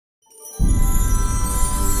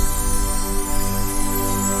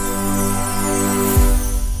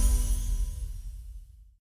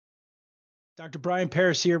Dr. Brian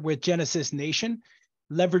Paris here with Genesis Nation,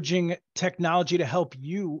 leveraging technology to help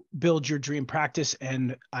you build your dream practice.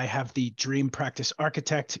 And I have the dream practice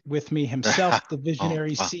architect with me himself, the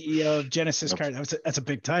visionary CEO of Genesis. Nope. That's a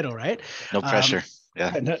big title, right? No pressure.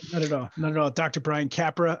 Yeah. Not at all. Not at all. Dr. Brian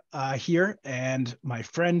Capra here, and my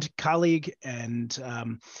friend, colleague. And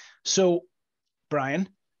so, Brian,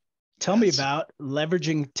 tell me about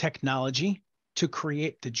leveraging technology to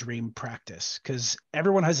create the dream practice, because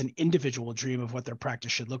everyone has an individual dream of what their practice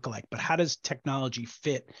should look like, but how does technology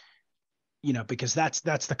fit? Because that's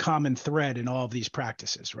the common thread in all of these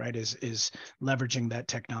practices, right? Is leveraging that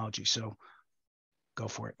technology. So go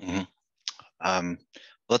for it. Mm-hmm.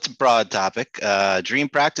 Well, it's a broad topic. Dream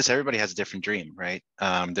practice, everybody has a different dream, right?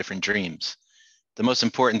 Different dreams. The most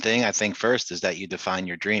important thing, I think, first is that you define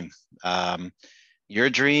your dream. Your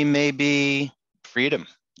dream may be freedom.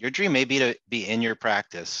 Your dream may be to be in your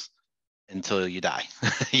practice until you die.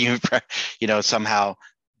 Somehow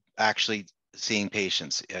actually seeing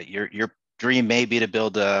patients. Your dream may be to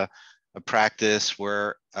build a practice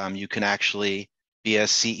where you can actually be a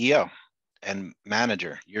CEO and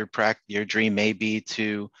manager. Your dream may be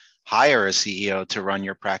to hire a CEO to run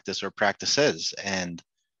your practice or practices and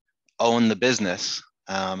own the business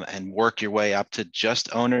and work your way up to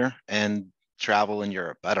just owner and travel in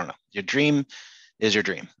Europe. I don't know. Your dream is your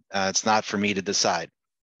dream. It's not for me to decide.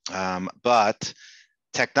 But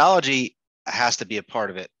technology has to be a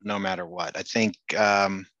part of it no matter what. I think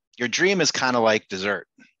your dream is kind of like dessert.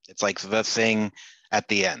 It's like the thing at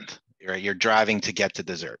the end, right? You're driving to get to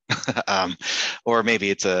dessert. Or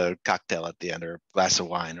maybe it's a cocktail at the end or a glass of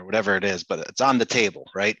wine or whatever it is, but it's on the table,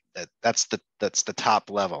 right? That's the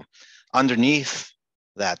top level. Underneath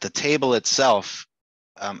that, the table itself,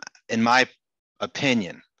 in my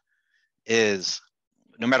opinion, is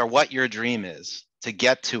no matter what your dream is, to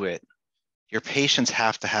get to it, your patients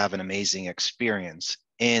have to have an amazing experience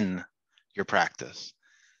in your practice.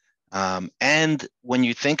 And when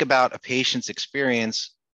you think about a patient's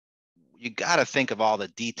experience, you got to think of all the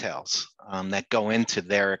details that go into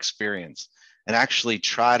their experience and actually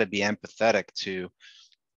try to be empathetic to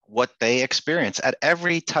what they experience at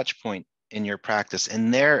every touch point in your practice,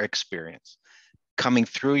 in their experience, coming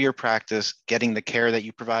through your practice, getting the care that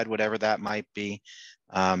you provide, whatever that might be.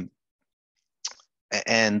 And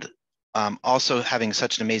also having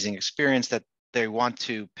such an amazing experience that they want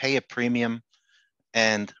to pay a premium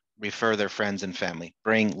and refer their friends and family,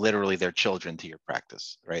 bring literally their children to your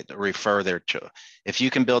practice, right? Refer their children. If you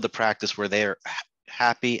can build a practice where they're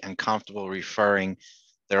happy and comfortable referring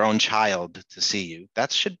their own child to see you,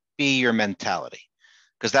 that should be your mentality.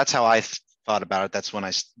 Because that's how I thought about it. That's when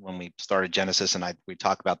we started Genesis and we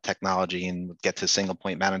talk about technology and would get to single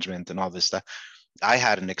point management and all this stuff. I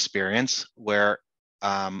had an experience where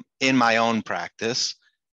in my own practice,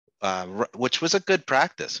 which was a good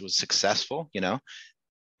practice, it was successful,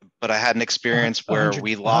 but I had an experience where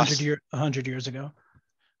we lost 100 years ago,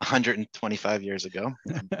 125 years ago.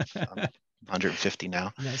 I'm 150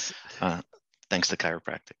 now. Yes. Thanks to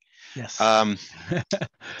chiropractic. Yes. But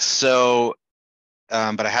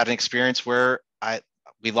I had an experience where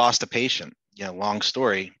we lost a patient, long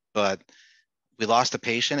story, but we lost a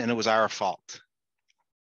patient and it was our fault.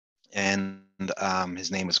 And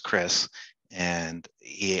his name was Chris, and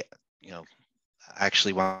he,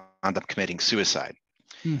 actually wound up committing suicide.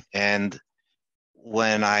 And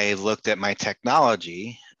when I looked at my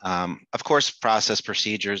technology, of course, process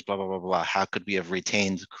procedures, blah, blah, blah, blah, how could we have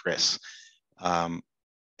retained Chris?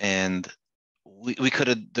 And we could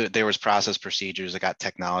have, there was process procedures. I got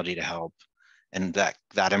technology to help, and that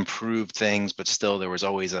improved things, but still there was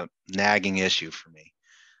always a nagging issue for me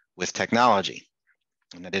with technology,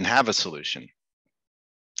 and I didn't have a solution.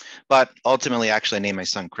 But ultimately, actually, I named my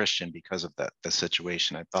son Christian because of the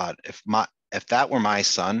situation. I thought if that were my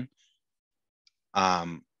son,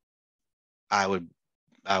 I would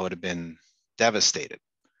have been devastated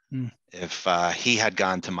if he had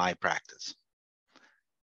gone to my practice,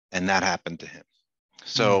 and that happened to him.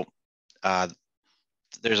 So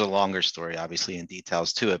there's a longer story, obviously, and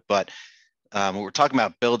details to it. But when we're talking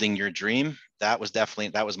about building your dream, that was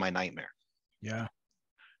my nightmare. Yeah.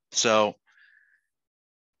 So,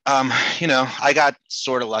 I got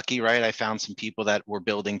sort of lucky, right? I found some people that were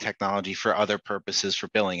building technology for other purposes, for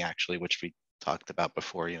billing, actually, which we talked about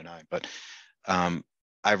before, you and I. But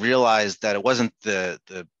I realized that it wasn't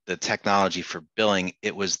the technology for billing;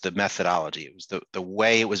 it was the methodology. It was the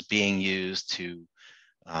way it was being used to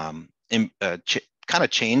kind of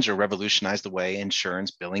change or revolutionize the way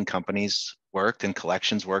insurance billing companies worked and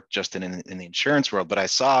collections worked, just in the insurance world. But I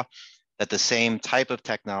saw that the same type of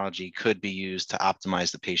technology could be used to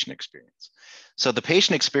optimize the patient experience. So the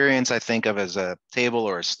patient experience I think of as a table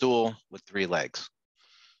or a stool with 3 legs.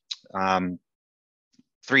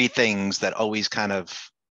 3 things that always kind of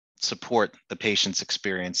support the patient's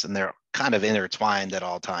experience, and they're kind of intertwined at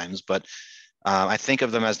all times, but I think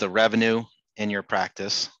of them as the revenue in your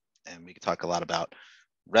practice, and we can talk a lot about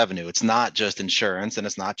revenue. It's not just insurance and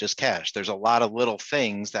it's not just cash. There's a lot of little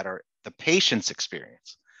things that are the patient's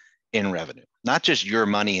experience in revenue, not just your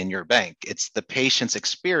money in your bank. It's the patient's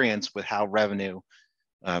experience with how revenue,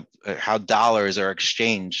 how dollars are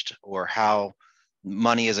exchanged, or how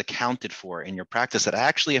money is accounted for in your practice that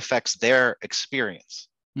actually affects their experience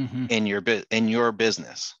in your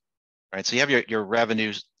business, right? So you have your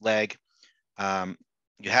revenue leg,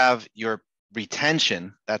 you have your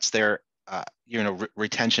retention. That's their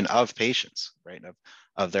retention of patients, right?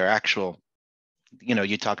 Of their actual,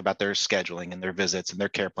 you talk about their scheduling and their visits and their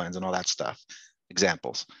care plans and all that stuff,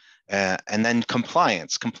 examples. And then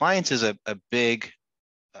compliance. Compliance is a big,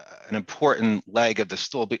 an important leg of the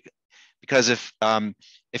stool, because if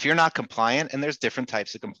you're not compliant, and there's different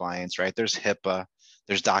types of compliance, right? There's HIPAA,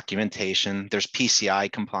 there's documentation, there's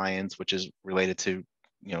PCI compliance, which is related to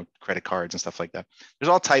credit cards and stuff like that. There's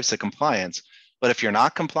all types of compliance, but if you're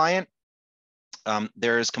not compliant,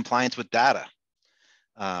 there is compliance with data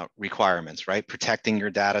requirements, right? Protecting your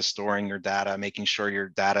data, storing your data, making sure your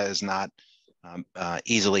data is not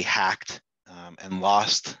easily hacked and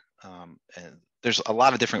lost. And there's a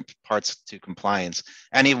lot of different parts to compliance,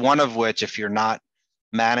 any one of which, if you're not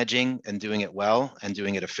managing and doing it well and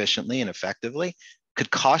doing it efficiently and effectively, could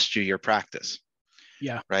cost you your practice.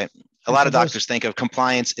 Yeah. Right. A lot of doctors think of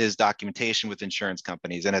compliance as documentation with insurance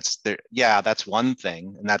companies, and it's there. Yeah, that's one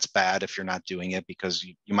thing, and that's bad if you're not doing it, because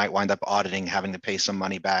you might wind up auditing, having to pay some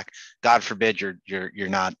money back. God forbid you're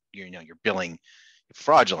billing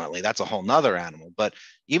fraudulently. That's a whole nother animal. But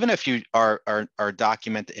even if you are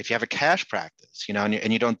documented, if you have a cash practice,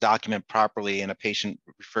 and you don't document properly, and a patient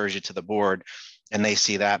refers you to the board, and they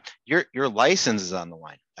see that, your license is on the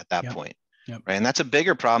line at that point. Yep. Right. And that's a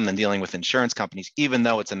bigger problem than dealing with insurance companies, even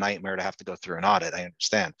though it's a nightmare to have to go through an audit. I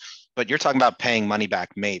understand. But you're talking about paying money back,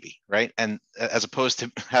 maybe, right? And as opposed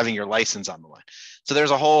to having your license on the line. So there's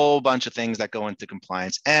a whole bunch of things that go into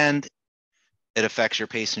compliance, and it affects your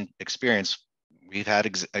patient experience. We've had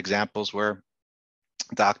examples where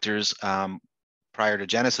doctors prior to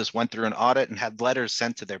Genesis went through an audit and had letters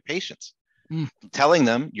sent to their patients telling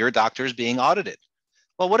them your doctor is being audited.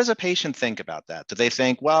 Well, what does a patient think about that? Do they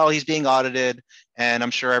think, well, he's being audited and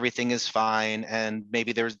I'm sure everything is fine, and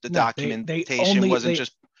maybe there's the documentation wasn't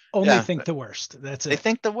just think the worst. That's it. They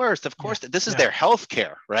think the worst. Of course, this is their health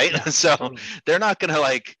care, right? Yeah, so totally. They're not going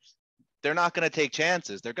to take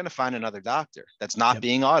chances. They're going to find another doctor that's not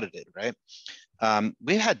being audited, right?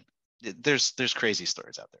 There's crazy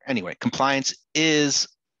stories out there. Anyway, compliance is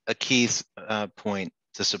a key point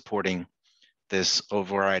to supporting this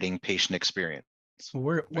overriding patient experience.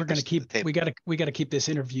 We're going to keep, we got to keep this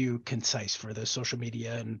interview concise for the social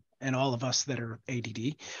media and all of us that are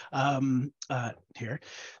ADD here.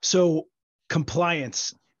 So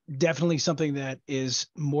compliance, definitely something that is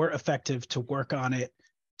more effective to work on it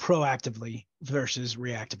proactively versus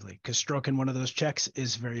reactively, because stroking one of those checks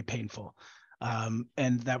is very painful.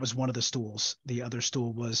 And that was one of the stools. The other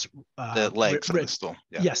stool was the legs on the stool.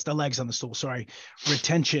 Yeah. Yes, the legs on the stool. Sorry.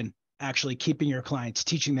 Retention, actually keeping your clients,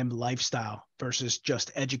 teaching them lifestyle versus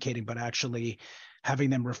just educating, but actually having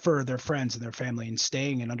them refer their friends and their family, and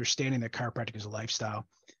staying and understanding that chiropractic is a lifestyle.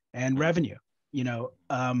 And revenue,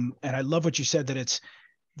 and I love what you said, that it's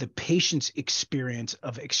the patient's experience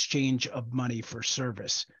of exchange of money for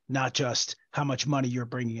service, not just how much money you're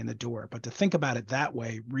bringing in the door. But to think about it that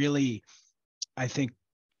way really, I think,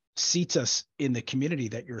 seats us in the community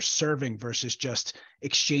that you're serving versus just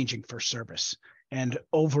exchanging for service. And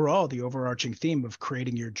overall, the overarching theme of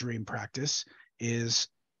creating your dream practice is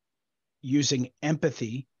using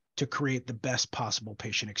empathy to create the best possible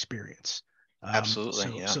patient experience.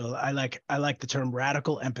 Absolutely. So I like the term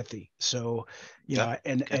radical empathy. So,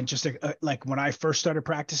 and just like when I first started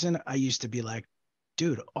practicing, I used to be like,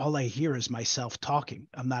 dude, all I hear is myself talking.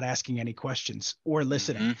 I'm not asking any questions or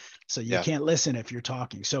listening. So you can't listen if you're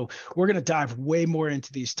talking. So we're going to dive way more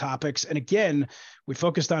into these topics. And again, we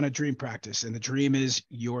focused on a dream practice, and the dream is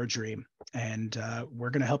your dream. And we're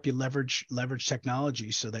going to help you leverage technology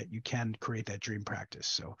so that you can create that dream practice.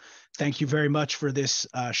 So thank you very much for this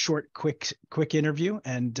short, quick interview.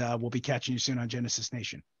 And we'll be catching you soon on Genesis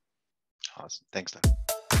Nation. Awesome. Thanks,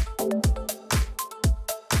 Don.